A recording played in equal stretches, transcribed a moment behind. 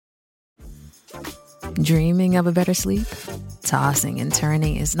Dreaming of a better sleep? Tossing and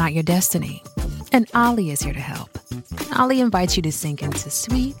turning is not your destiny. And Ollie is here to help. Ollie invites you to sink into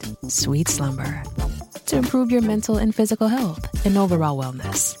sweet, sweet slumber to improve your mental and physical health and overall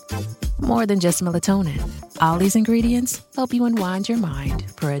wellness. More than just melatonin, Ollie's ingredients help you unwind your mind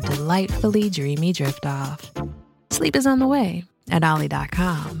for a delightfully dreamy drift off. Sleep is on the way at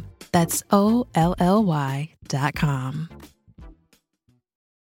Ollie.com. That's OLLY.com.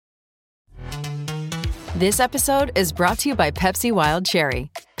 This episode is brought to you by Pepsi Wild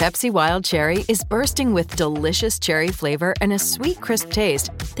Cherry. Pepsi Wild Cherry is bursting with delicious cherry flavor and a sweet, crisp taste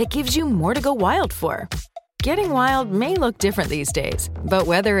that gives you more to go wild for. Getting wild may look different these days, but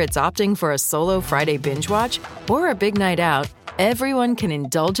whether it's opting for a solo Friday binge watch or a big night out, everyone can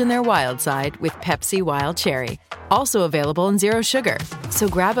indulge in their wild side with Pepsi Wild Cherry. Also available in Zero Sugar. So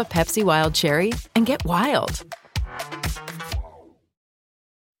grab a Pepsi Wild Cherry and get wild.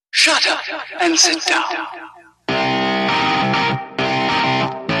 Shut up and sit down.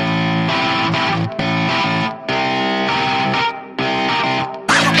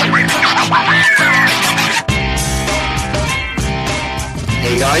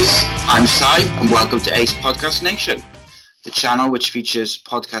 Hey guys, I'm Sai and welcome to Ace Podcast Nation, the channel which features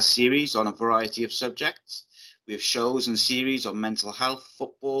podcast series on a variety of subjects. We have shows and series on mental health,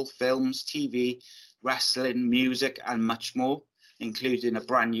 football, films, TV, wrestling, music and much more, including a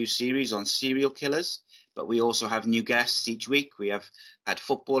brand new series on serial killers. But we also have new guests each week. We have had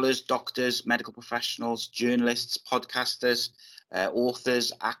footballers, doctors, medical professionals, journalists, podcasters,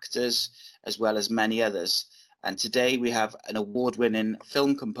 authors, actors, as well as many others. And today we have an award-winning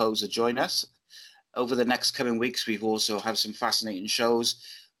film composer join us. Over the next coming weeks, we've also have some fascinating shows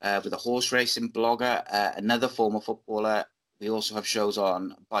with a horse racing blogger, another former footballer. We also have shows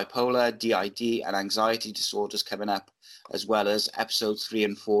on bipolar, DID, and anxiety disorders coming up, as well as episodes 3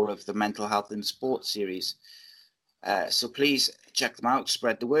 and 4 of the Mental Health in Sport series. So please check them out,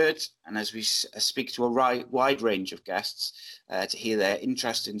 spread the word, and as we speak to a wide range of guests to hear their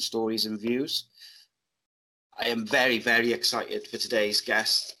interesting stories and views. I am very, very excited for today's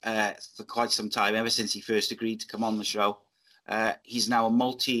guest for quite some time, ever since he first agreed to come on the show. He's now a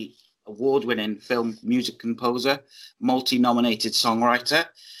multi-award-winning film music composer, multi-nominated songwriter,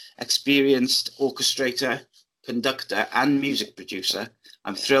 experienced orchestrator, conductor, and music producer.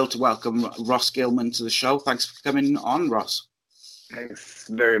 I'm thrilled to welcome Ross Gilman to the show. Thanks for coming on, Ross. Thanks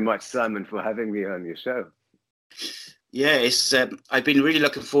very much, Simon, for having me on your show. Yeah, it's. I've been really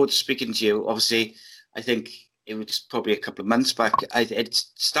looking forward to speaking to you. Obviously, I think it was probably a couple of months back. It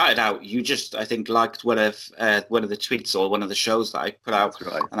started out, you just, I think, liked one of the tweets or one of the shows that I put out.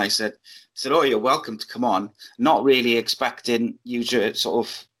 Right. And I said, oh, you're welcome to come on. Not really expecting you to sort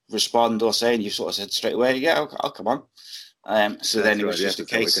of respond or say, and you sort of said straight away, yeah, I'll come on. So then it was just a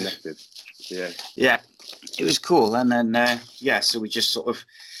case of, yeah, it was cool. And then, so we just sort of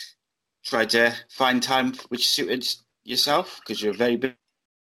tried to find time which suited yourself, because you're very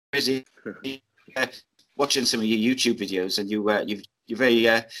busy. Watching some of your YouTube videos, and you're very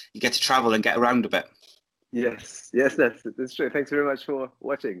you get to travel and get around a bit. Yes, that's true. Thanks very much for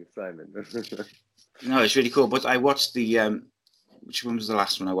watching, Simon. No, it's really cool. But I watched the which one was the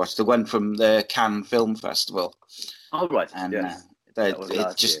last one I watched? The one from the Cannes Film Festival. Oh right, and yes.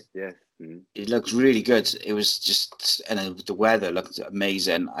 It looked really good. It was just, and the weather looked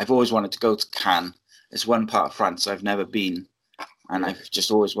amazing. I've always wanted to go to Cannes. It's one part of France I've never been. And I've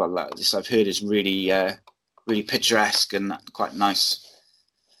just always this I've heard is really, really picturesque and quite nice.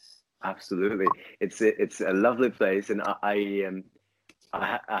 Absolutely, it's a lovely place, and I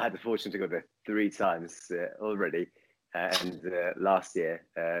had the fortune to go there 3 times already. And last year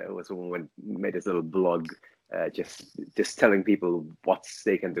it was when we made this little blog, just telling people what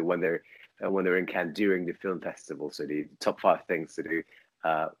they can do when they're in Cannes during the film festival. So the top 5 things to do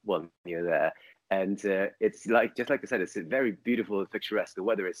when you're there. And it's just like I said, it's very beautiful and picturesque. The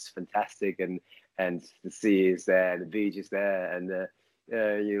weather is fantastic, and the sea is there, and the beach is there, and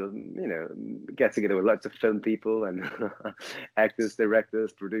you get together with lots of film people and actors,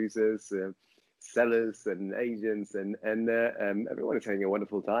 directors, producers, sellers, and agents, and everyone is having a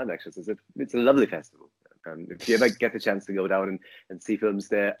wonderful time. Actually, so it's a lovely festival. If you ever get the chance to go down and see films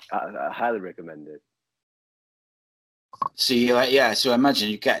there, I highly recommend it. So so I imagine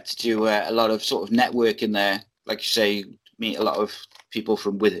you get to do a lot of sort of networking there, like you say, meet a lot of people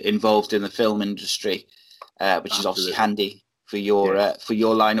involved in the film industry, which is obviously handy for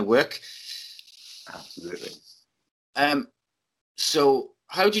your line of work. Absolutely. So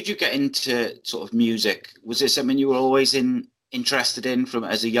how did you get into sort of music? Was it something you were always interested in from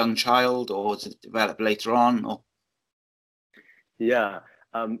as a young child, or did it develop later on? Or? Yeah,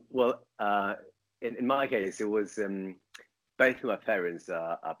 Well, in my case, it was both of my parents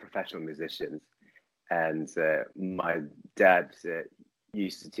are professional musicians, and my dad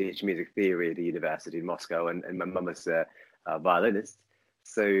used to teach music theory at the university in Moscow, and my mum was a violinist.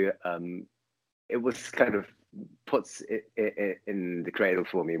 So it was kind of puts it in the cradle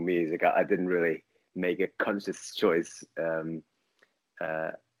for me in music. I didn't really make a conscious choice to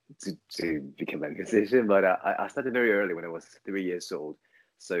become a musician, but I started very early when I was 3 years old.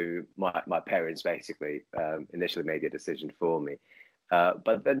 So my parents basically initially made the decision for me.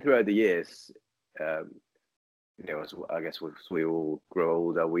 But then throughout the years, I guess as we all grow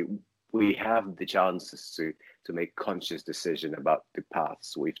older, we have the chances to make conscious decision about the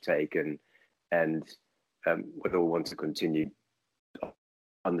paths we've taken, and whether we want to continue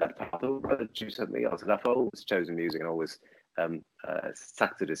on that path or rather choose something else. And I've always chosen music and always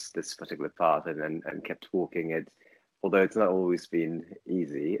stuck to this particular path and kept walking it, although it's not always been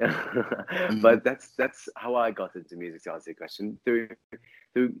easy. But that's how I got into music, to answer your question, through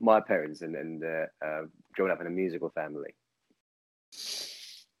my parents and growing up in a musical family.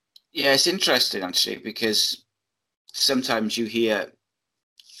 Yeah, it's interesting actually, because sometimes you hear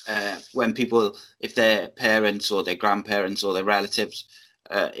when people, if their parents or their grandparents or their relatives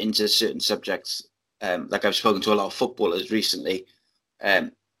into certain subjects, like I've spoken to a lot of footballers recently,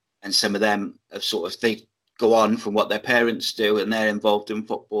 and some of them have they go on from what their parents do and they're involved in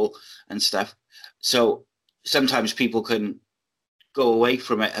football and stuff. So sometimes people can go away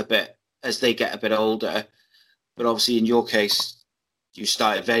from it a bit as they get a bit older. But obviously in your case, you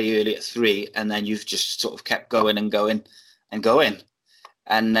started very early at 3 and then you've just sort of kept going and going and going.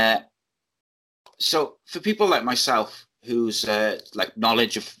 And so for people like myself, whose like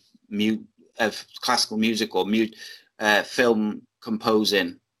knowledge of classical music or film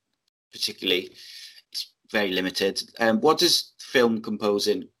composing particularly is very limited, what does film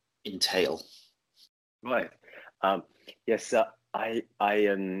composing entail? Right. Yes. I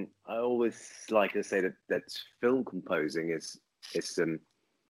always like to say that film composing is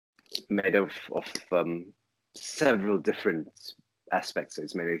made of several different aspects.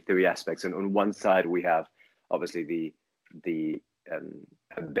 It's mainly 3 aspects, and on one side we have obviously the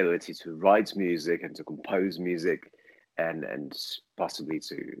ability to write music and to compose music and possibly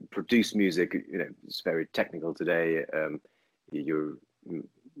to produce music. It's very technical today. You're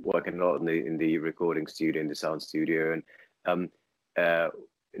working a lot in the recording studio, in the sound studio, and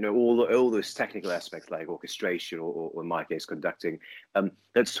all those technical aspects like orchestration or in my case conducting.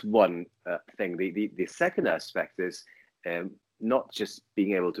 That's one thing. The second aspect is not just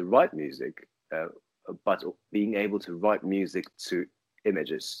being able to write music, but being able to write music to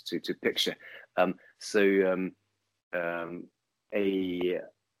images, to picture. A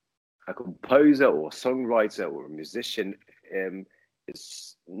composer or a songwriter or a musician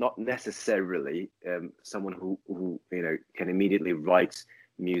is not necessarily someone who can immediately write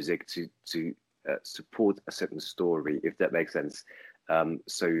music to support a certain story, if that makes sense.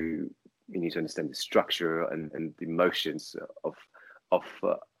 So you need to understand the structure and the emotions of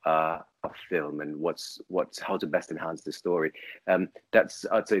film and how to best enhance the story. That's,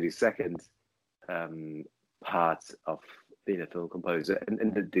 I'd say, the second part of being a film composer,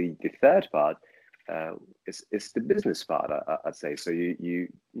 and the third part is the business part. I'd say. So you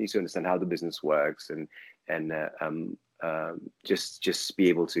need to understand how the business works and just be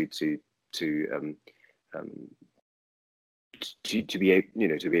able to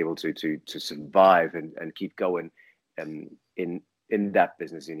be able to survive and keep going. In that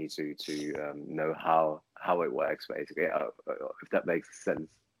business, you need to know how it works, basically, if that makes sense.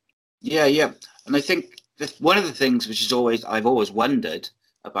 Yeah, and I think one of the things which is I've always wondered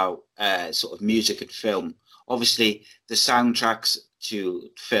about sort of music and film, obviously the soundtracks to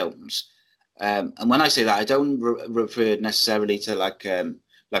films, and when I say that, I don't refer necessarily to like a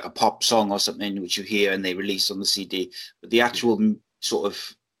pop song or something which you hear and they release on the CD, but the actual sort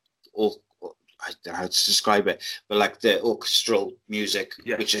of, or I don't know how to describe it, but like the orchestral music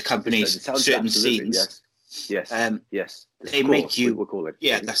which accompanies certain scenes. Yes. Yes. They make you. We'll call it.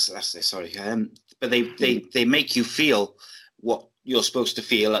 Yeah, that's it. Sorry. But they make you feel what you're supposed to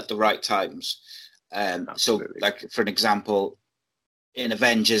feel at the right times. So, like for an example, in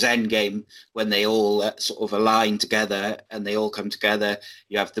Avengers Endgame, when they all sort of align together and they all come together,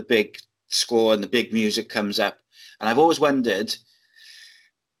 you have the big score and the big music comes up. And I've always wondered,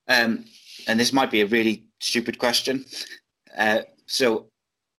 and this might be a really stupid question, so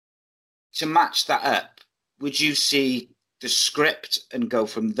to match that up, would you see the script and go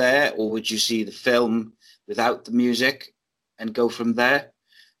from there, or would you see the film without the music and go from there?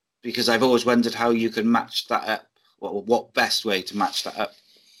 Because I've always wondered how you can match that up, or what best way to match that up.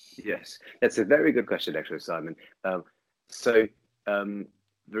 Yes, that's a very good question, actually, Simon. So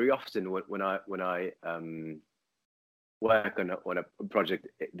very often when I work on a project,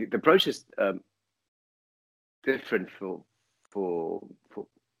 the approach is different for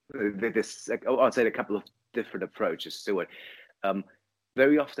this. Like, I'd say a couple of different approaches to it.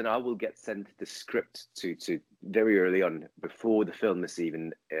 Very often I will get sent the script to very early on, before the film is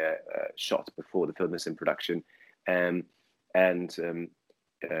even shot, before the film is in production, and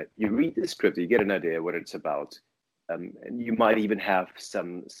you read the script, you get an idea what it's about, and you might even have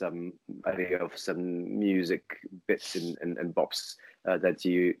some idea of some music bits and bops that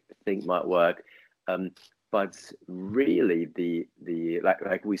you think might work, but really the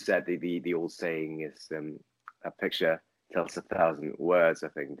like we said, the old saying is, a picture tells 1,000 words. I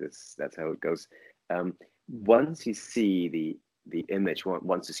think that's how it goes. Once you see the image,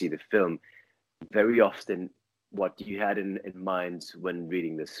 once you see the film, very often what you had in mind when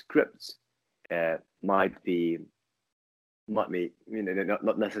reading the script might be not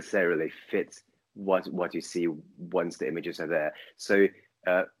necessarily fit what you see once the images are there. So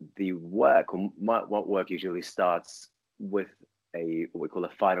the work, or what work usually starts with what we call a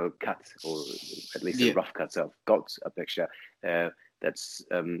final cut, or at least a rough cut. So I've got a picture that's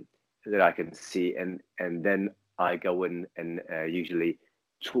that I can see, and then I go in and usually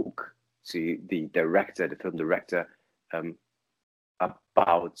talk to the director, the film director,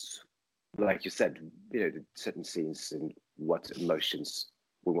 about, like you said, the certain scenes and what emotions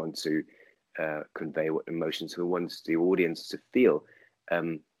we want to convey, what emotions we want the audience to feel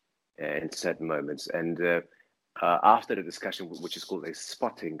in certain moments. And after the discussion, which is called a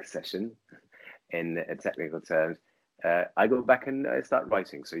spotting session in technical terms, I go back and I start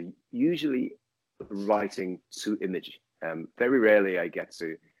writing. So usually writing to image. Very rarely I get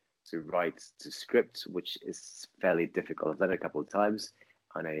to write to script, which is fairly difficult. I've done it a couple of times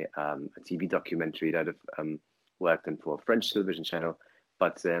on a TV documentary that I've worked on for a French television channel,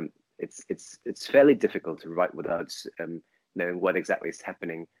 but it's fairly difficult to write without knowing what exactly is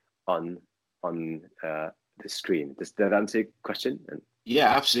happening on the screen. Does that answer your question?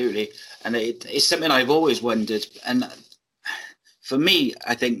 Yeah, absolutely. And it's something I've always wondered. And for me,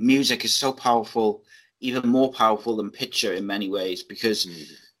 I think music is so powerful, even more powerful than picture in many ways, because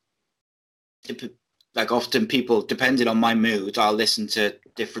like often people, depending on my mood, I'll listen to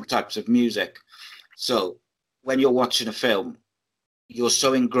different types of music. So when you're watching a film, you're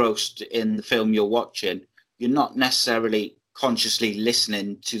so engrossed in the film you're watching, you're not necessarily consciously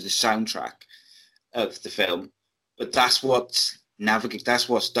listening to the soundtrack of the film, but that's what's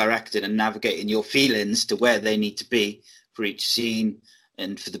directing and navigating your feelings to where they need to be for each scene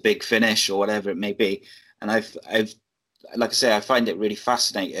and for the big finish or whatever it may be. And I've like I say, I find it really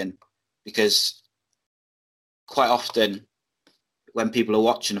fascinating, because quite often when people are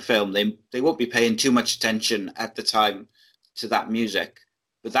watching a film, they won't be paying too much attention at the time to that music,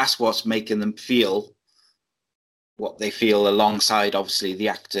 but that's what's making them feel what they feel, alongside obviously the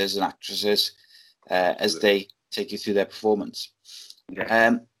actors and actresses as they take you through their performance.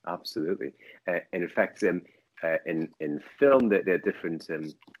 Yeah, absolutely. And in fact, in film, there are different,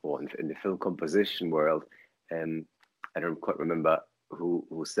 or in the film composition world, I don't quite remember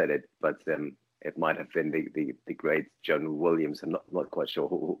who said it, but it might have been the great John Williams. I'm not quite sure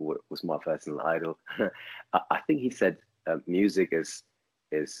who was my personal idol. I think he said music is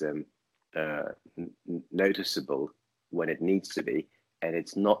noticeable when it needs to be, and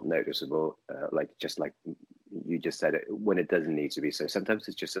it's not noticeable, like you just said it, when it doesn't need to be. So sometimes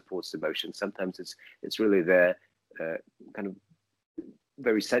it just supports emotion. Sometimes it's really there, kind of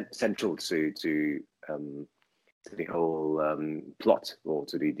very central to the whole plot, or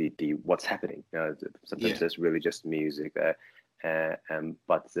to the what's happening. Sometimes there's really just music there,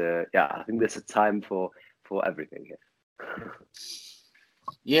 but I think there's a time for everything here.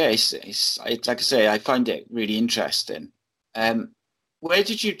 Yeah, it's like I say, I find it really interesting. Where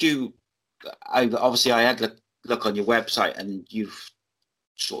did you do? I had a look on your website, and you've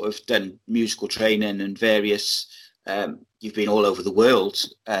sort of done musical training and various. You've been all over the world,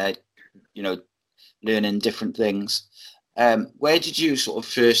 learning different things. Where did you sort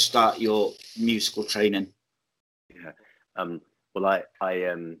of first start your musical training? Yeah, well,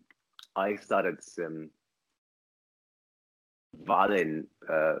 I started violin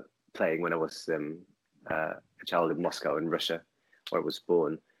playing when I was a child in Moscow, in Russia, where I was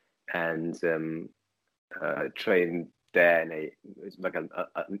born, and trained there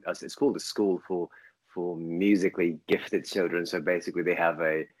it's called a school for musically gifted children. So basically, they have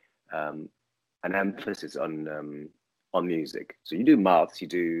an emphasis on music. So you do maths, you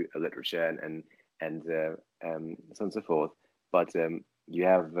do literature, and so on and so forth. But you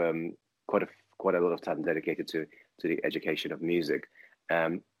have quite a lot of time dedicated to the education of music.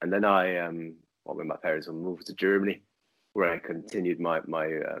 And then when my parents moved to Germany, where I continued my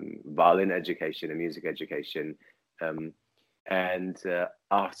violin education and music education. And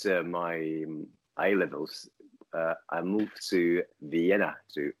after my A levels, I moved to Vienna,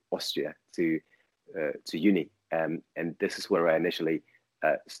 to Austria, to uni. And this is where I initially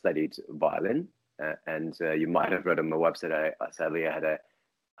studied violin. And you might have read on my website, sadly I had a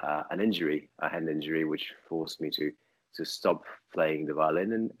hand injury, which forced me to stop playing the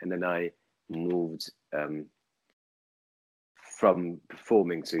violin. And then I moved from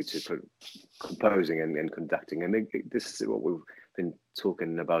performing to composing and conducting. And this is what we've been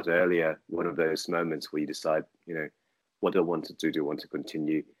talking about earlier, one of those moments where you decide, what do I want to do? Do I want to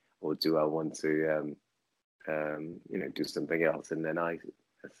continue, or do I want to, do something else? And then I,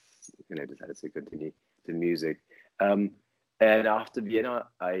 decided to continue the music. And after Vienna,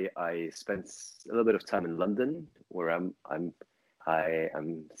 I spent a little bit of time in London, where I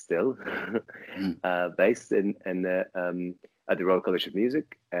am still based in at the Royal College of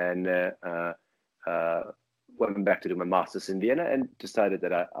Music, and went back to do my master's in Vienna, and decided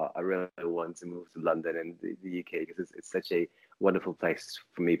that I really want to move to London and the UK, because it's such a wonderful place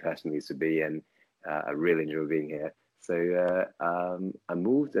for me personally to be, and I really enjoy being here. So I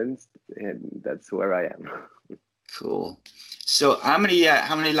moved, and that's where I am. Cool. So how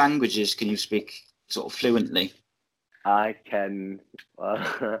many languages can you speak sort of fluently? I can.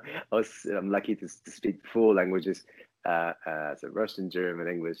 I'm lucky to speak 4 languages. So Russian, German,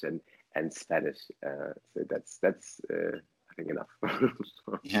 English, and Spanish. So that's I think enough.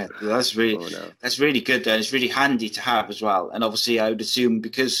 Yeah, that's really good. Then it's really handy to have as well. And obviously, I would assume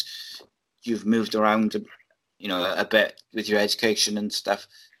because you've moved around, a bit with your education and stuff,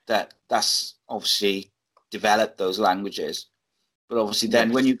 that's obviously developed those languages. But obviously,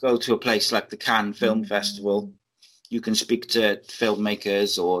 then when you go to a place like the Cannes Film Festival, you can speak to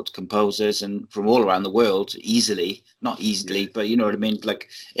filmmakers or composers and from all around the world not easily, but you know what I mean? Like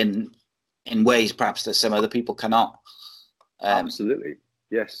in ways perhaps that some other people cannot. Absolutely.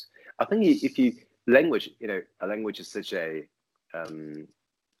 Yes. I think if you language, a language is such an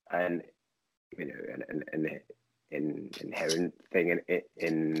inherent thing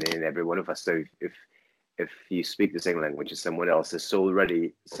in every one of us. So if you speak the same language as someone else, there's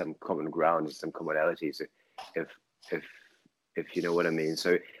already some common ground and some commonalities. If you know what I mean.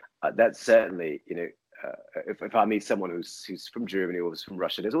 So that's certainly, if I meet someone who's from Germany or who's from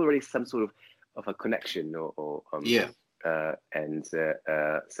Russia, there's already some sort of a connection so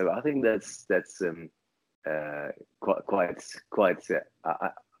I think that's quite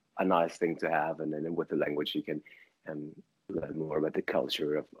a nice thing to have. And then with the language, you can learn more about the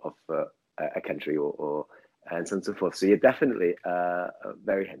culture of a country and so on and so forth. So you're definitely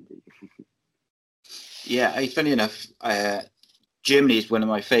very handy. Yeah, funny enough, Germany is one of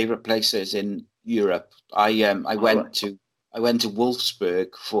my favorite places in Europe. I went to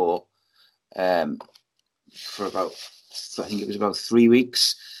Wolfsburg for about, I think it was about 3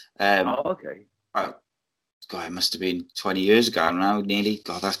 weeks. Okay. God, it must have been 20 years ago now, nearly.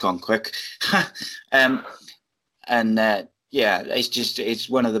 God, that's gone quick. It's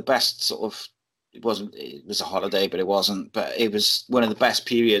one of the best sort of. It was a holiday, but it wasn't. But it was one of the best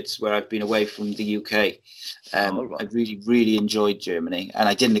periods where I've been away from the UK. Right. I really, really enjoyed Germany, and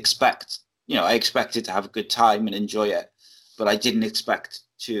I didn't expect. I expected to have a good time and enjoy it, but I didn't expect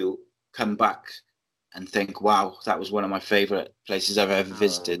to come back and think, "Wow, that was one of my favorite places I've ever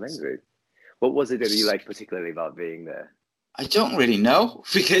visited." Amazing. What was it that you liked particularly about being there? I don't really know,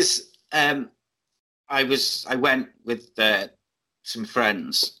 because I went with some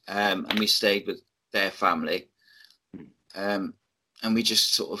friends, and we stayed with their family, and we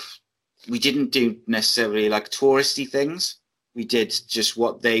just we didn't do necessarily like touristy things. We did just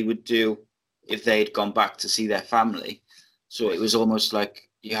what they would do if they'd gone back to see their family. So it was almost like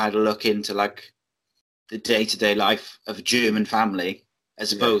you had a look into like the day-to-day life of a German family,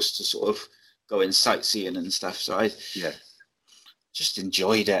 as opposed to sort of going sightseeing and stuff. So I just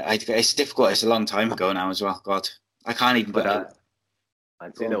enjoyed it. It's difficult. It's a long time ago now as well. God, I can't even put it. I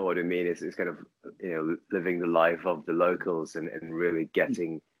do know what I mean. It's kind of, living the life of the locals and really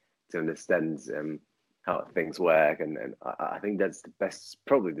getting to understand how things work. And I think that's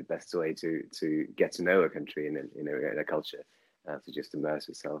probably the best way to get to know a country and a culture, to just immerse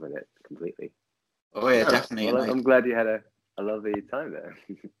yourself in it completely. Oh yeah, definitely. Well, I'm glad you had a lovely time there.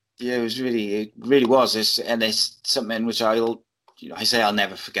 Yeah, it really was. It's something which I say I'll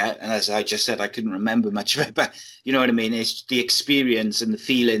never forget. And as I just said, I couldn't remember much of it, but you know what I mean? It's the experience and the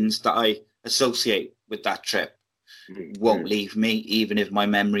feelings that I associate with that trip. won't leave me, even if my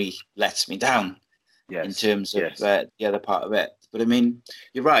memory lets me down. Yes. In terms of the other part of it. But I mean,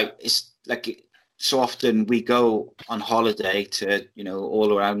 you're right. It's like so often we go on holiday to,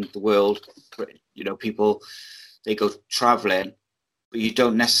 all around the world. People, they go traveling, but you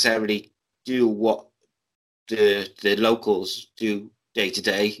don't necessarily do what the locals do day to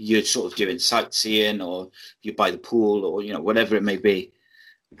day. You're sort of doing sightseeing, or you're by the pool, or whatever it may be.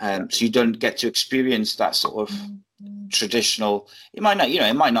 So you don't get to experience that sort of traditional. It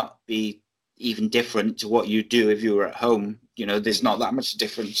might not be even different to what you do if you were at home. There's not that much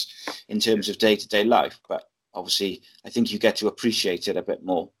difference in terms of day-to-day life, but obviously I think you get to appreciate it a bit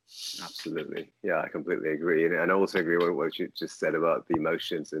more. Absolutely. Yeah, I completely agree. And I also agree with what you just said about the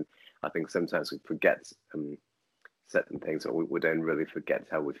emotions. And I think sometimes we forget certain things, or we don't really forget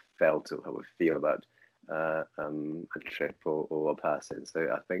how we felt or how we feel about a trip or a person. So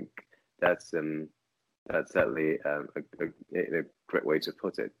I think that's certainly a great way to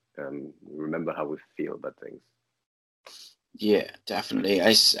put it. Remember how we feel about things. Yeah, definitely.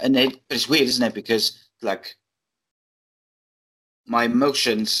 But it's weird, isn't it? Because like my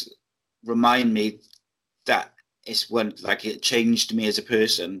emotions remind me that it changed me as a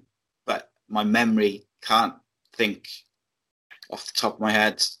person, but my memory can't think off the top of my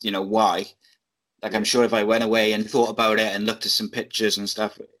head, why. Like, I'm sure if I went away and thought about it and looked at some pictures and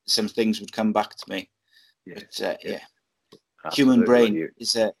stuff, some things would come back to me. But, human brain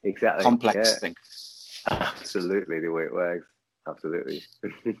is a complex thing. Absolutely, the way it works. Absolutely.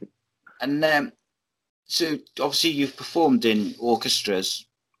 And so obviously you've performed in orchestras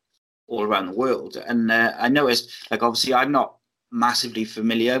all around the world, and I noticed, like, obviously I'm not massively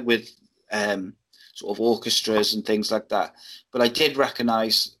familiar with sort of orchestras and things like that, but I did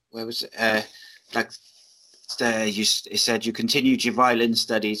recognize, where was it, it said you continued your violin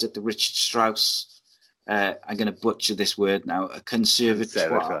studies at the Richard Strauss, I'm going to butcher this word now, a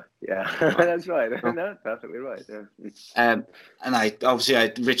conservatoire. Yeah, that's right. No, perfectly right. Yeah. And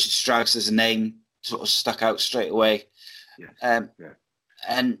Richard Strauss as a name sort of stuck out straight away. Yes.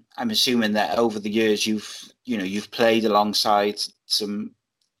 And I'm assuming that over the years you've played alongside some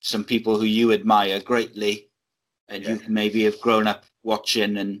people who you admire greatly, and you maybe have grown up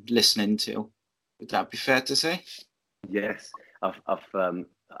watching and listening to. Would that be fair to say? Yes, I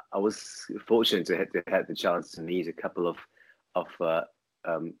was fortunate to have the chance to meet a couple of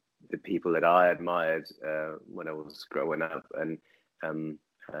the people that I admired when I was growing up, and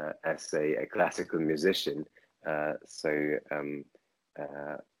as a classical musician.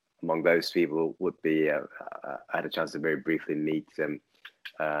 Among those people would be I had a chance to very briefly meet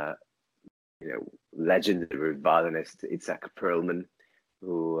legendary violinist Itzhak Perlman,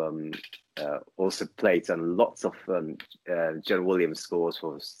 who also played on lots of John Williams scores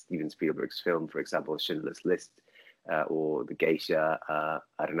for Steven Spielberg's film, for example, Schindler's List or The Geisha.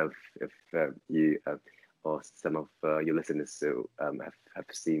 I don't know if you or some of your listeners have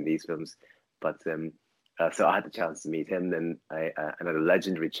seen these films, but so I had the chance to meet him. Then another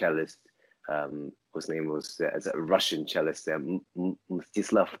legendary cellist, whose name was as a Russian cellist,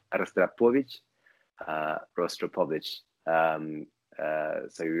 Mstislav Rostropovich.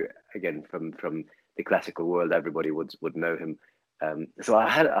 So again, from the classical world, everybody would know him. So I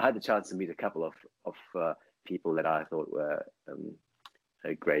had the chance to meet a couple of people that I thought were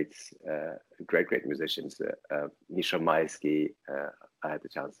great musicians. Misha Maisky, I had the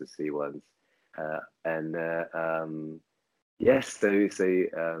chance to see once, and yes, so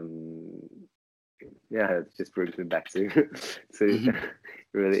yeah, it just brings me back to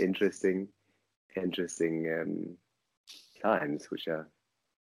really interesting times, which are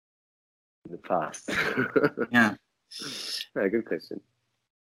in the past. Yeah. Good question.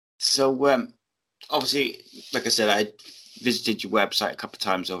 So obviously, like I said, I visited your website a couple of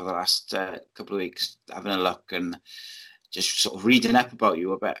times over the last couple of weeks, having a look and just sort of reading up about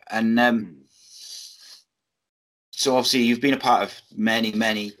you a bit. And so obviously you've been a part of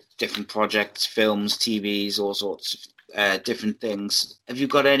many different projects, films, TVs, all sorts of different things. Have you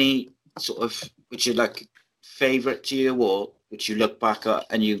got any sort of which are like favorite to you, or which you look back at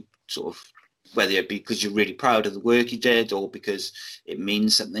and you sort of, whether it be because you're really proud of the work you did or because it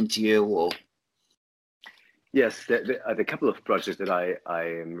means something to you? Or yes, the couple of projects that I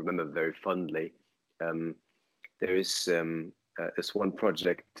remember very fondly. There is this one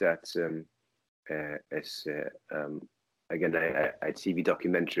project that is again a TV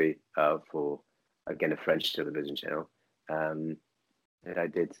documentary for, again, a French television channel that I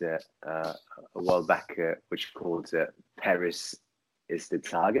did a while back, which called Paris is the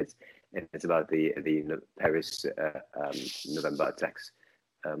Target, and it's about the Paris November attacks.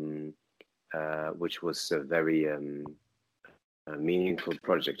 which was a very meaningful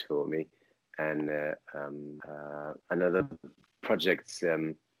project for me. And another project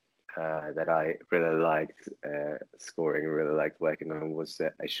that I really liked scoring, really liked working on, was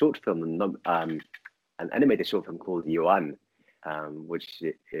a short film, an animated short film called Yuan, which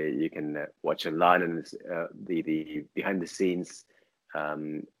you can watch online, and it's, the behind the scenes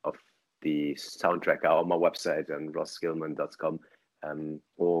of the soundtrack are on my website on rossgilman.com,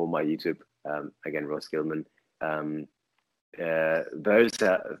 or my YouTube, again, Ross Gilman. Those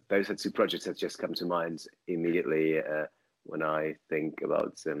are two projects that just come to mind immediately when I think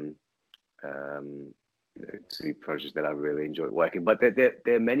about two projects that I really enjoy working. But there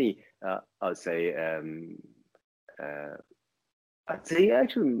are many. I'd say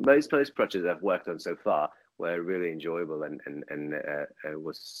actually most projects I've worked on so far were really enjoyable, and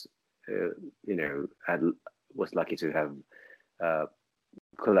was was lucky to have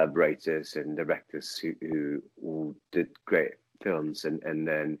collaborators and directors who did great films, and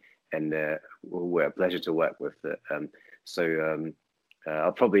were a pleasure to work with.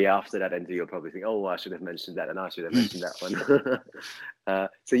 I'll probably, after that interview, you'll probably think, oh, I should have mentioned that, and I should have mentioned that one.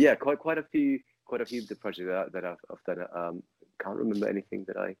 So yeah, quite a few of the projects that I've done. Can't remember anything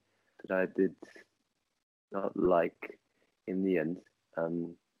that I did not like in the end.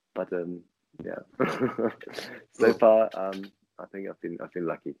 Yeah. So far, I think I've been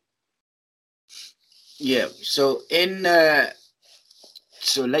lucky. Yeah. So in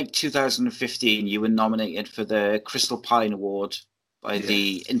late 2015, you were nominated for the Crystal Pine Award by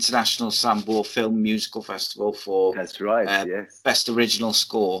the International Sambour Film Musical Festival for That's right. Best Original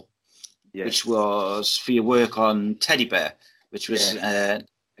Score, which was for your work on Teddy Bear, which was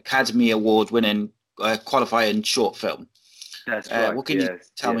Academy Award winning qualifying short film. That's right. What can you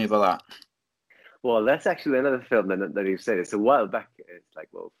tell me about that? Well, that's actually another film that you've said. It's a while back. It's like,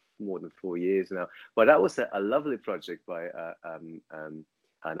 more than 4 years now. But that was a lovely project by an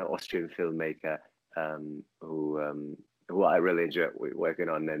Austrian filmmaker who I really enjoy working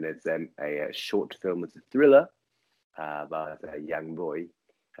on. And it's a short film. It's a thriller about a young boy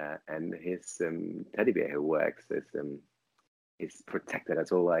and his teddy bear who works. Is protected.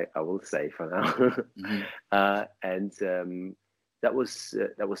 That's all I will say for now. That was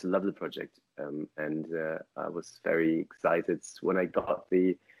a lovely project, and I was very excited when I got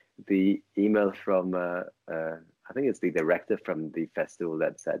the email from I think it's the director from the festival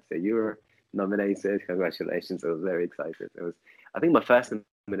that said, "So you're nominated. Congratulations!" I was very excited. It was, I think, my first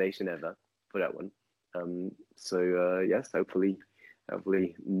nomination ever for that one. Yes, hopefully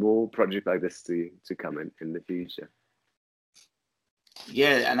more projects like this to come in the future.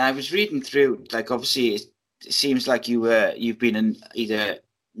 Yeah, and I was reading through, like, obviously it seems like you've been either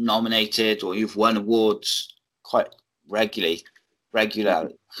nominated or you've won awards quite regularly.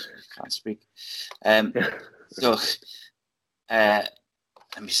 Can't speak. Let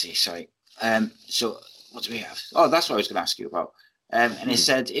me see. Sorry. So what do we have? Oh, that's what I was going to ask you about. And it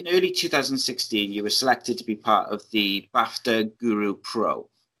said in early 2016 you were selected to be part of the BAFTA Guru Pro.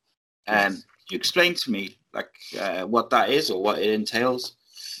 Can you explain to me what that is or what it entails?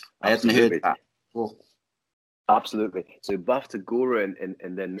 I hadn't heard that before. Absolutely. So BAFTA Guru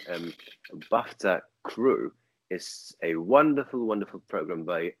and then BAFTA Crew is a wonderful program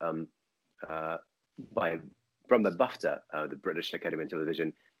from the BAFTA, the British Academy of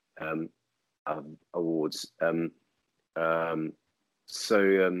Television Awards.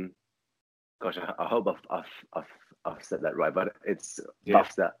 Gosh, I hope I've said that right, but it's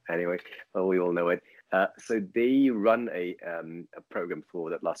BAFTA anyway. Well, we all know it. So they run a program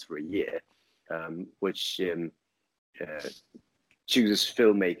that lasts for a year, which chooses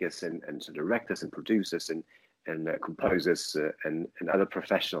filmmakers and directors and producers and composers and other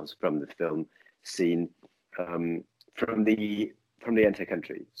professionals from the film scene from the entire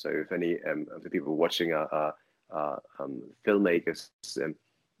country. So if any of the people watching are filmmakers,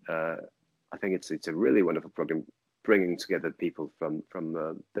 I think it's a really wonderful program, bringing together people from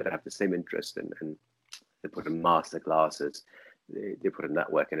that have the same interest, and they put in master classes, they put in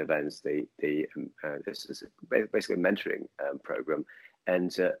networking events, this is basically a mentoring program,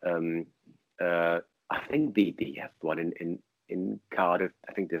 and I think they have one in Cardiff.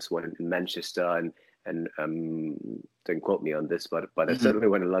 I think there's one in Manchester, and don't quote me on this, but there's certainly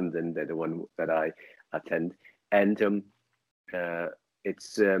one in London. They're the one that I attend, and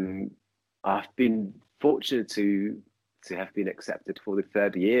it's I've been fortunate to have been accepted for the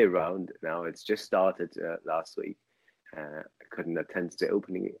third year round. Now it's just started last week. I couldn't attend the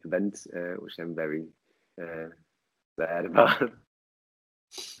opening event, which I'm very sad about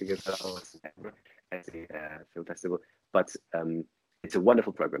because I was at the film festival. But it's a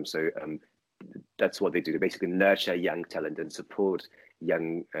wonderful program. So that's what they do. They basically nurture young talent and support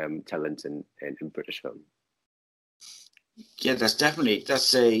young talent in British film. Yeah, that's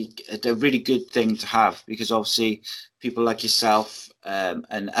a really good thing to have, because obviously people like yourself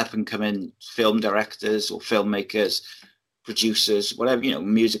and up and coming film directors or filmmakers, producers, whatever,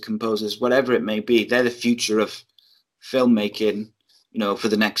 music composers, whatever it may be, they're the future of filmmaking, for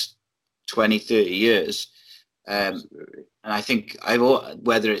the next 20, 30 years. And I think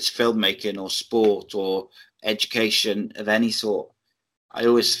whether it's filmmaking or sport or education of any sort, I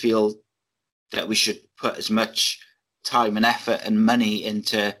always feel that we should put as much time and effort and money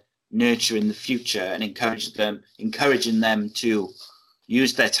into nurturing the future and encouraging them to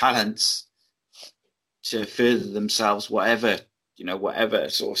use their talents to further themselves, whatever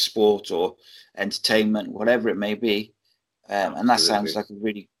sort of sport or entertainment, whatever it may be. And that sounds like a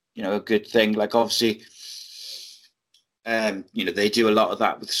really, a good thing. Like obviously, they do a lot of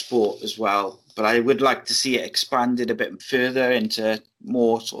that with sport as well, but I would like to see it expanded a bit further into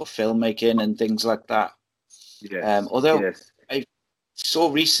more sort of filmmaking and things like that. Yes. Although I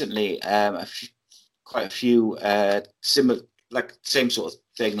saw recently quite a few similar, like same sort of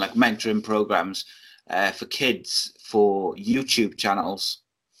thing, like mentoring programs for kids for YouTube channels.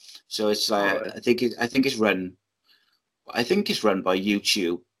 So it's I think it's run by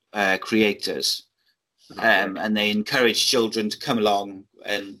YouTube creators, and they encourage children to come along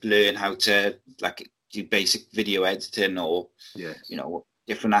and learn how to like do basic video editing or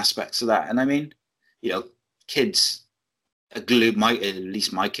different aspects of that. And I mean, kids are glued. At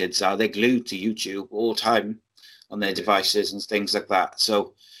least my kids are. They're glued to YouTube all the time on their devices and things like that.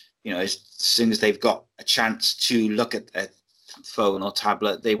 So, as soon as they've got a chance to look at a phone or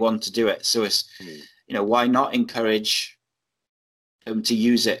tablet, they want to do it. So it's, why not encourage them to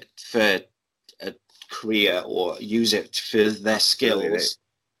use it for a career or use it for their skills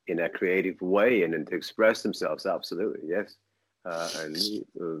in a creative way and to express themselves? Absolutely, yes. And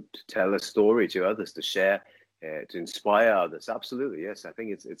to tell a story to others, to share, to inspire others. Absolutely, yes. I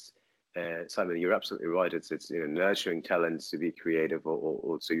think it's Simon, you're absolutely right. It's nurturing talents to be creative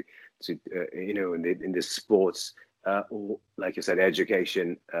or to in the sports or like you said,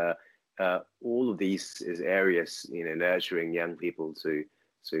 education. All of these is areas nurturing young people to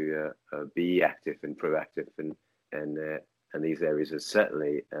be active and proactive and these areas are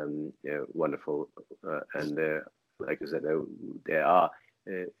certainly wonderful and like I said, there are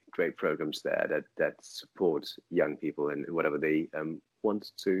great programs there that support young people in whatever they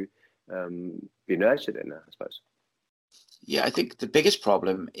want to be nurtured in, I suppose. Yeah, I think the biggest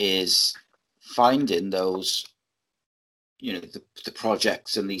problem is finding those, the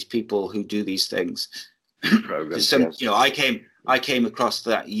projects and these people who do these things. Programs, yes. I came across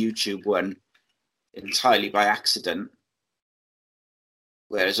that YouTube one entirely by accident,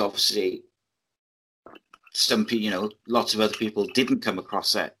 whereas obviously some people, lots of other people didn't come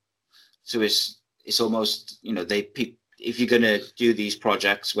across it. So it's almost, if you're going to do these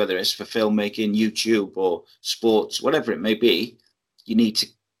projects, whether it's for filmmaking, YouTube or sports, whatever it may be,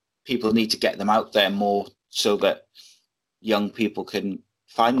 people need to get them out there more so that young people can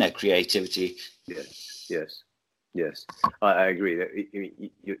find their creativity. Yes. I agree that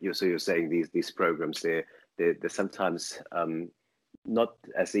you're saying these programs they're sometimes not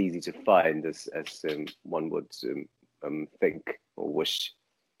as easy to find as one would think or wish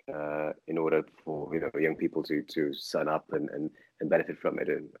in order for young people to sign up and benefit from it,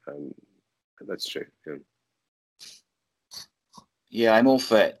 and that's true. Yeah, I'm all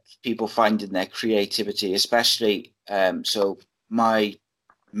for people finding their creativity, especially so my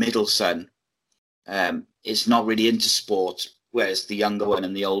middle son is not really into sport, whereas the younger one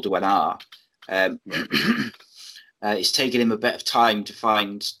and the older one are. It's taken him a bit of time to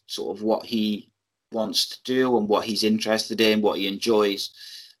find sort of what he wants to do and what he's interested in, what he enjoys.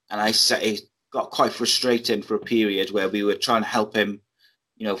 And it got quite frustrating for a period where we were trying to help him,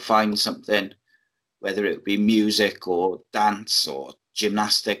 find something, whether it be music or dance or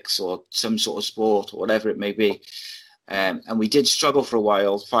gymnastics or some sort of sport or whatever it may be. And we did struggle for a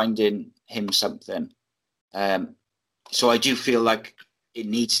while finding him something. So I do feel like it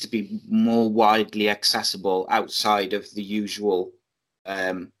needs to be more widely accessible outside of the usual,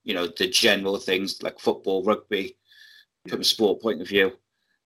 the general things like football, rugby, from a sport point of view,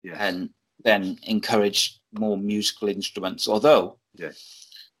 and then encourage more musical instruments. Although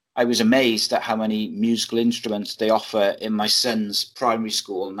I was amazed at how many musical instruments they offer in my son's primary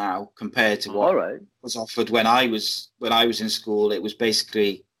school now compared to what was offered when I was in school. It was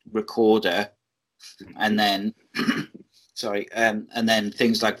basically recorder, and then and then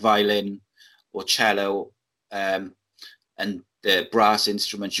things like violin or cello, and and the brass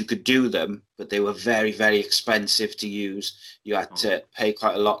instruments, you could do them, but they were very, very expensive to use. You had to pay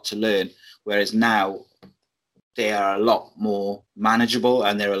quite a lot to learn. Whereas now they are a lot more manageable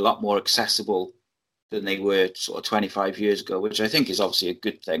and they're a lot more accessible than they were sort of 25 years ago, which I think is obviously a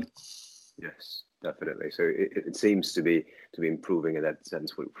good thing. Yes, definitely. So it seems to be improving in that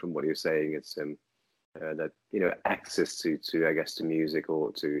sense. From what you're saying, it's that access to I guess to music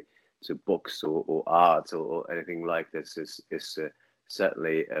or to books or art or anything like this is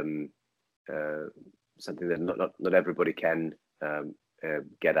certainly something that not everybody can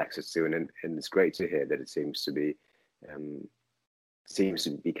get access to, and it's great to hear that it seems to be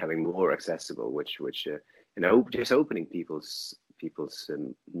becoming more accessible, which just opening people's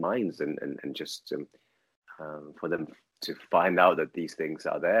minds and just for them to find out that these things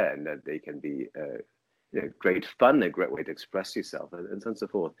are there and that they can be great fun, a great way to express yourself, and so on and so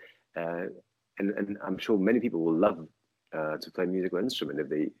forth. And I'm sure many people will love to play a musical instrument if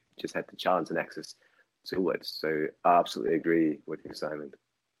they just had the chance and access to it. So I absolutely agree with you, Simon.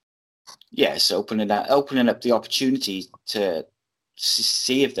 Yes, opening up the opportunity to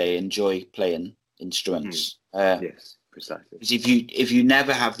see if they enjoy playing instruments. Yes, precisely. Because if you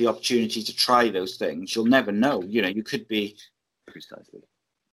never have the opportunity to try those things, you'll never know. You could be precisely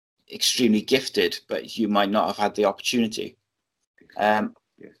extremely gifted, but you might not have had the opportunity. Yes.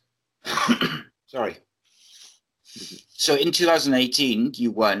 Sorry. So in 2018,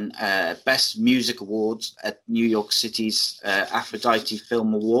 you won Best Music Awards at New York City's Aphrodite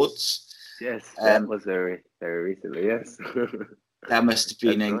Film Awards. Yes, that was very, very recently, yes. That must have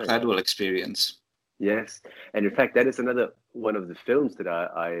been an right. incredible experience. Yes, and in fact, that is another one of the films that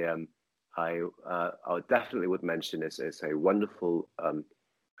I definitely would mention as a wonderful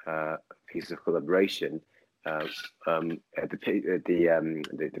piece of collaboration. The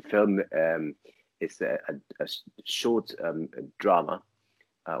film is a short drama,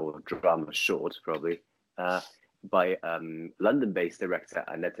 or drama short probably, by London-based director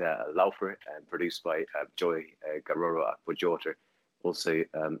Annetta Laufer and produced by Joy Garoro Akpojorter, also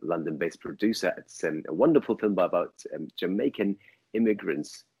London-based producer. It's a wonderful film about Jamaican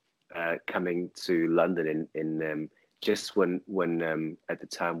immigrants coming to London in just when at the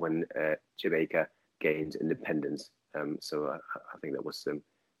time when Jamaica gained independence. So I think that was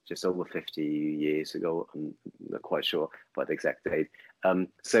just over 50 years ago. I'm not quite sure about the exact date.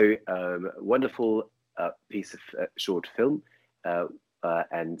 Wonderful piece of short film,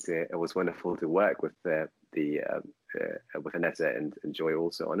 and it was wonderful to work with with Annetta and Joy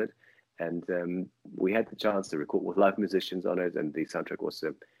also on it. And we had the chance to record with live musicians on it, and the soundtrack was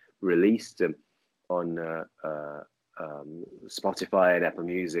released on Spotify and Apple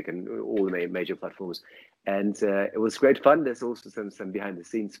Music and all the major platforms. And it was great fun. There's also some behind the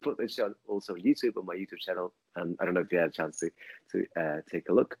scenes footage also on YouTube, on my YouTube channel. I don't know if you had a chance to take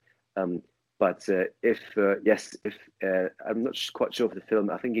a look. But if I'm not quite sure of the film,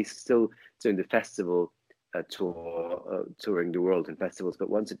 I think he's still doing the festival tour, touring the world in festivals. But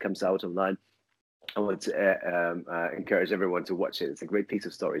once it comes out online, I would encourage everyone to watch it. It's a great piece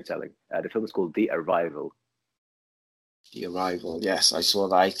of storytelling. The film is called The Arrival. The Arrival, yes, I saw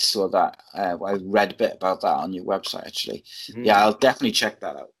that. I read a bit about that on your website, actually. Mm-hmm. Yeah, I'll definitely check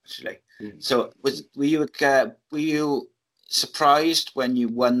that out, actually. Mm-hmm. So, were you surprised when you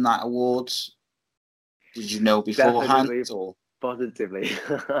won that award? Did you know beforehand? Definitely, or positively.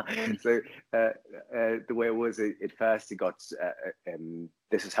 So the way it was at first, it got.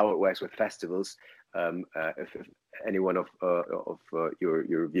 This is how it works with festivals. If any one of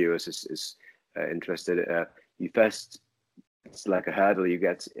your viewers is interested, you first. It's like a hurdle. You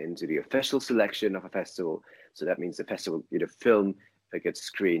get into the official selection of a festival. So that means the festival, the film gets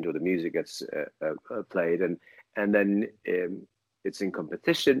screened or the music gets played, and then it's in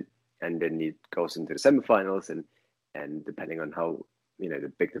competition, and then it goes into the semifinals, and depending on how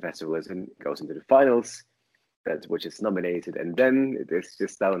the big the festival is, and it goes into the finals, which is nominated, and then it's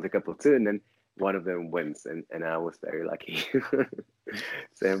just down to a couple two, and then one of them wins, and I was very lucky.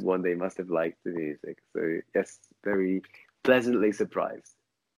 So everyone, they must have liked the music. So yes, very pleasantly surprised.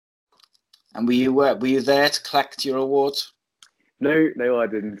 And were you there to collect your award? No, I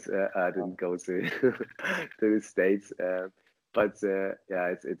didn't. I didn't go to the States. But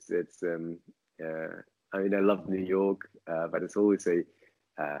yeah, it's. I mean, I love New York, but it's always a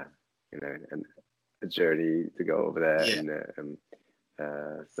journey to go over there. Yeah. And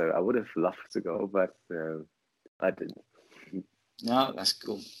so I would have loved to go, but I didn't. No, that's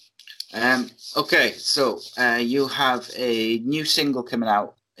cool. Okay, so you have a new single coming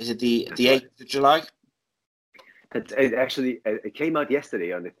out. Is it the 8th of July? It came out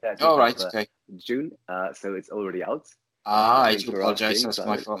yesterday on the 30th of June. So it's already out. I Thanks do for apologise. asking, That's my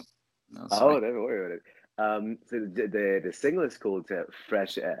Simon. fault. No, Oh, sorry. don't worry about it. So the single is called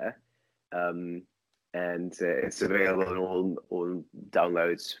Fresh Air, um, and it's available on all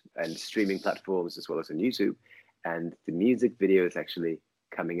downloads and streaming platforms as well as on YouTube. And the music video is actually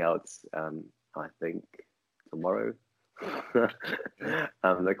coming out, I think, tomorrow.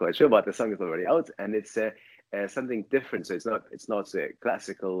 I'm not quite sure, but the song is already out, and it's something different. So it's not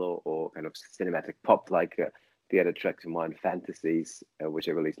classical or kind of cinematic pop like the other track of mine, Fantasies, which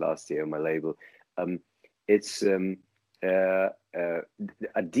I released last year on my label. It's a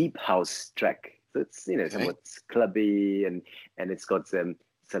deep house track. So it's Okay. somewhat clubby, and it's got some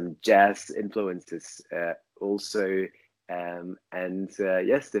jazz influences also. And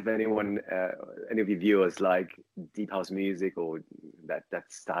yes, if any of your viewers like deep house music or that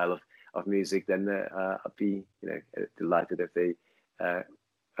style of music, then I'd be delighted if they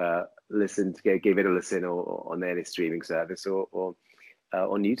gave it a listen, or on any streaming service, or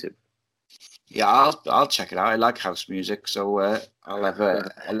on YouTube. Yeah, I'll check it out. I like house music, so I'll have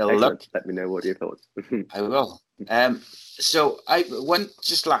a little Excellent. look. Let me know what your thoughts. I will. So I went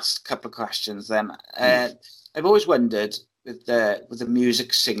just last couple of questions then. I've always wondered with the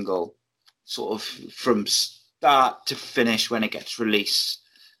music single, sort of from start to finish when it gets released,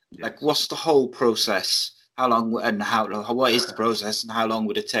 like what's the whole process? How long and what is the process and how long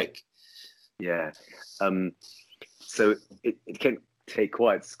would it take? Yeah. So it can take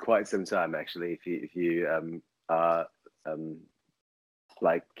quite some time actually if you are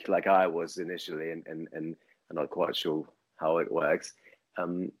like I was initially, and I'm not quite sure how it works.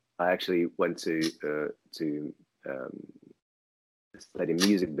 I actually went to study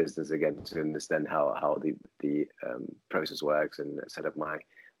music business again to understand how the process works, and set up my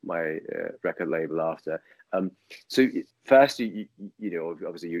record label after. So first, you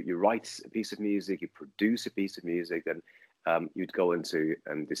obviously you write a piece of music, you produce a piece of music, then you'd go into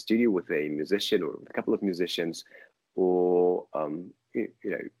the studio with a musician or a couple of musicians, or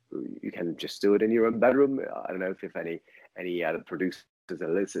you can just do it in your own bedroom. I don't know if any other producers are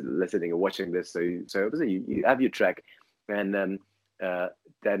listening or watching this. So obviously you have your track, and then I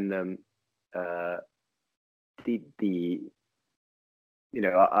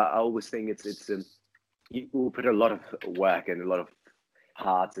always think it's you will put a lot of work and a lot of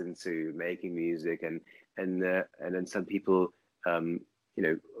heart into making music, and then some people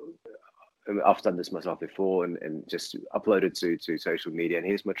I've done this myself before, and just upload it to social media, and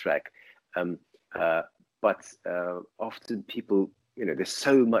here's my track. But often people, there's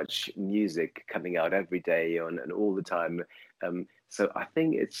so much music coming out every day and all the time. So I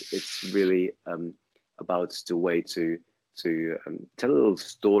think it's really about the way to tell a little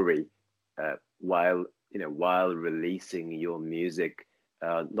story while releasing your music,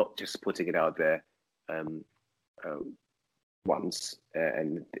 not just putting it out there once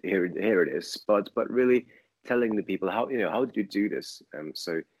and here it is, but really telling the people how did you do this.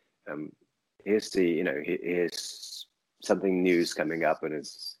 So here's something new's coming up, and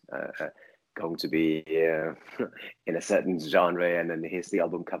it's going to be in a certain genre, and then here's the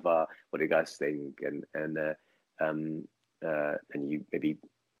album cover. What do you guys think? And you maybe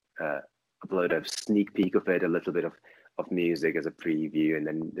upload a sneak peek of it, a little bit of music as a preview, and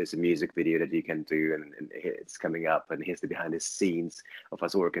then there's a music video that you can do, and it's coming up, and here's the behind the scenes of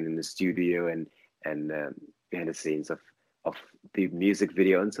us working in the studio, and behind the scenes of the music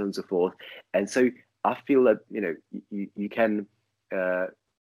video, and so on and so forth. And so I feel that you can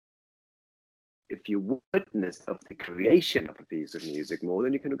if you witness of the creation of a piece of music more,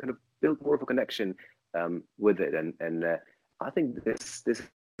 then you can kind of build more of a connection with it, and I think this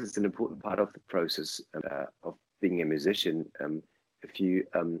is an important part of the process of being a musician. If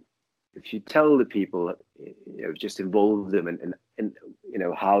you tell the people, just involve them, and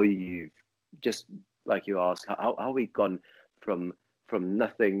how you, just like you ask, how we gone from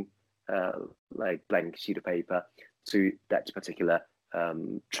nothing, like blank sheet of paper, to that particular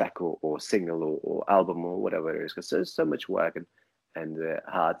track or single or album or whatever it is, because there's so much work and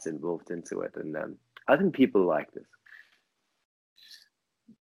heart's involved into it, and I think people like this.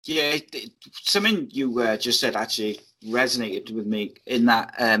 Yeah, something you just said actually resonated with me, in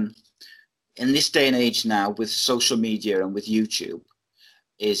that in this day and age now, with social media and with YouTube,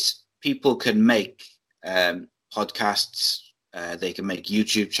 is people can make podcasts, they can make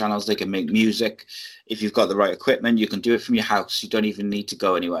YouTube channels, they can make music. If you've got the right equipment, you can do it from your house. You don't even need to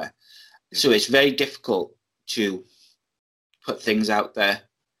go anywhere. So it's very difficult to put things out there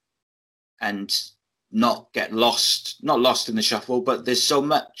and not get not lost in the shuffle, but there's so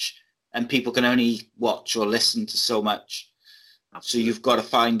much, and people can only watch or listen to so much. So you've got to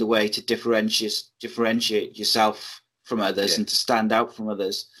find a way to differentiate yourself from others and to stand out from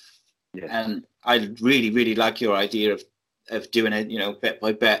others. Yeah. And I really, really like your idea of doing it, bit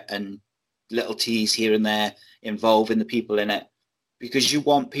by bit and little teas here and there, involving the people in it, because you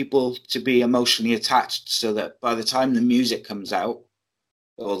want people to be emotionally attached so that by the time the music comes out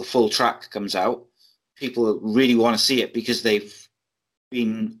or the full track comes out, people really want to see it because they've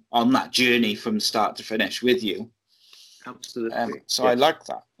been on that journey from start to finish with you. Absolutely. So I like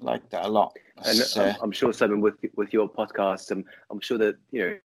that. I like that a lot. And I'm sure, Simon, with your podcast, I'm sure that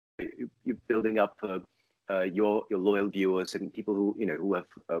you're building up your loyal viewers and people who have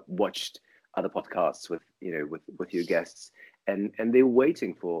watched other podcasts with your guests, and they're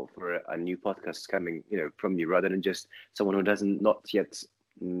waiting for a new podcast coming from you, rather than just someone who doesn't not yet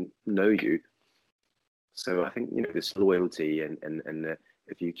know you. So I think this loyalty and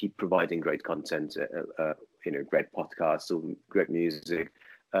if you keep providing great content, great podcasts or great music,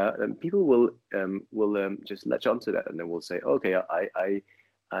 then people will just latch onto that, and then will say, okay,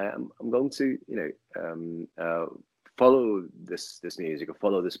 I'm going to follow this music or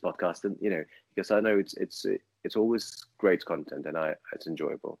follow this podcast, and because I know it's always great content and it's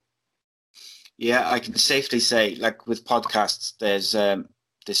enjoyable. Yeah, I can safely say, like with podcasts, there's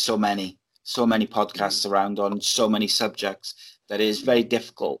so many podcasts around on so many subjects that it is very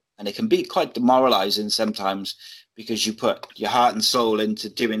difficult, and it can be quite demoralizing sometimes because you put your heart and soul into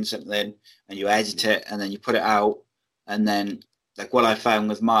doing something and you edit it and then you put it out, and then like what I found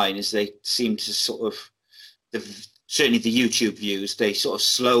with mine is they seem to sort of certainly the YouTube views, they sort of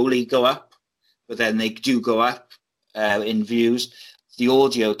slowly go up, but then they do go up in views. The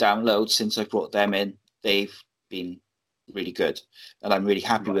audio downloads, since I brought them in, they've been really good, and I'm really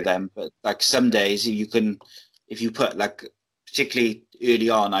happy with them. But like some days if you put, like particularly early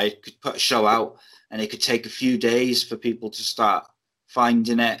on, I could put a show out and it could take a few days for people to start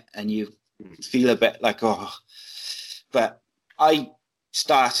finding it, and you feel a bit like, but I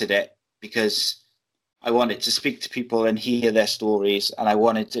started it because I wanted to speak to people and hear their stories, and I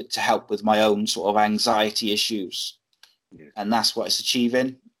wanted it to help with my own sort of anxiety issues. And that's what it's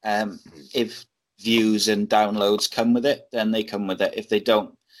achieving. If views and downloads come with it, then they come with it. If they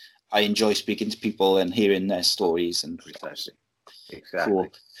don't, I enjoy speaking to people and hearing their stories. And exactly. Cool.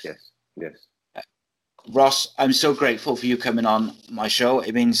 Yes. Ross, I'm so grateful for you coming on my show.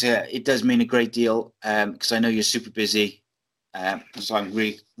 It means it does mean a great deal because I know you're super busy. So I'm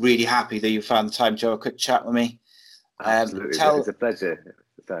really, really happy that you found the time to have a quick chat with me. Absolutely. It's a pleasure,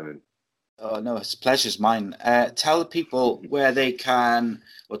 Simon. Oh, no, it's a pleasure's mine. Tell the people where they can,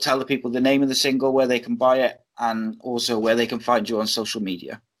 or tell the people the name of the single, where they can buy it, and also where they can find you on social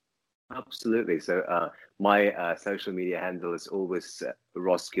media. Absolutely. So my social media handle is always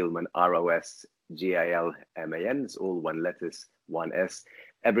Ross Gilman, ROSGILMAN. It's all one letters, one S.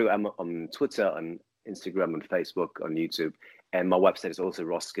 Everywhere. I'm on Twitter, on Instagram, on Facebook, on YouTube. And my website is also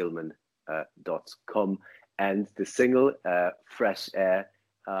rossgilman.com. And the single, Fresh Air,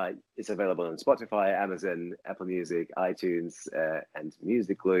 is available on Spotify, Amazon, Apple Music, iTunes, and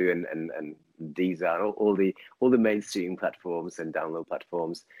Music Glue, and Deezer, all the mainstream platforms and download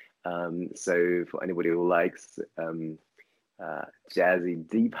platforms. So for anybody who likes jazzy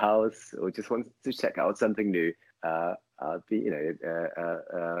deep house or just wants to check out something new, I'd be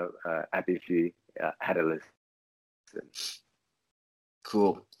happy if you had a listen.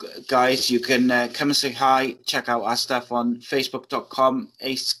 Cool. Guys, you can come and say hi, check out our stuff on facebook.com,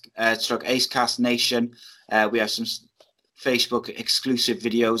 ACEcast Nation. We have some Facebook exclusive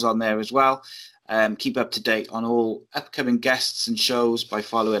videos on there as well. Keep up to date on all upcoming guests and shows by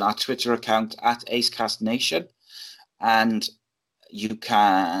following our Twitter account at ACEcast Nation. And you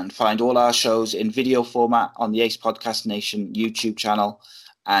can find all our shows in video format on the Ace Podcast Nation YouTube channel,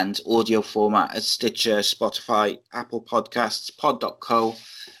 and audio format at Stitcher, Spotify, Apple Podcasts, Pod.co,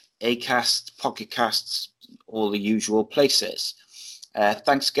 ACast, Pocket Casts, all the usual places.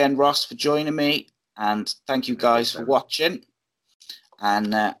 Thanks again, Ross, for joining me, and thank you guys for watching,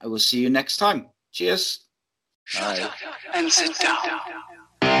 and I will see you next time. Cheers. Shut up and sit down.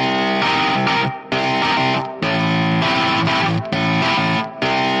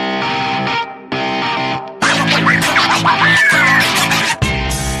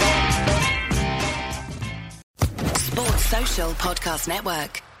 Sports Social Podcast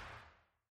Network.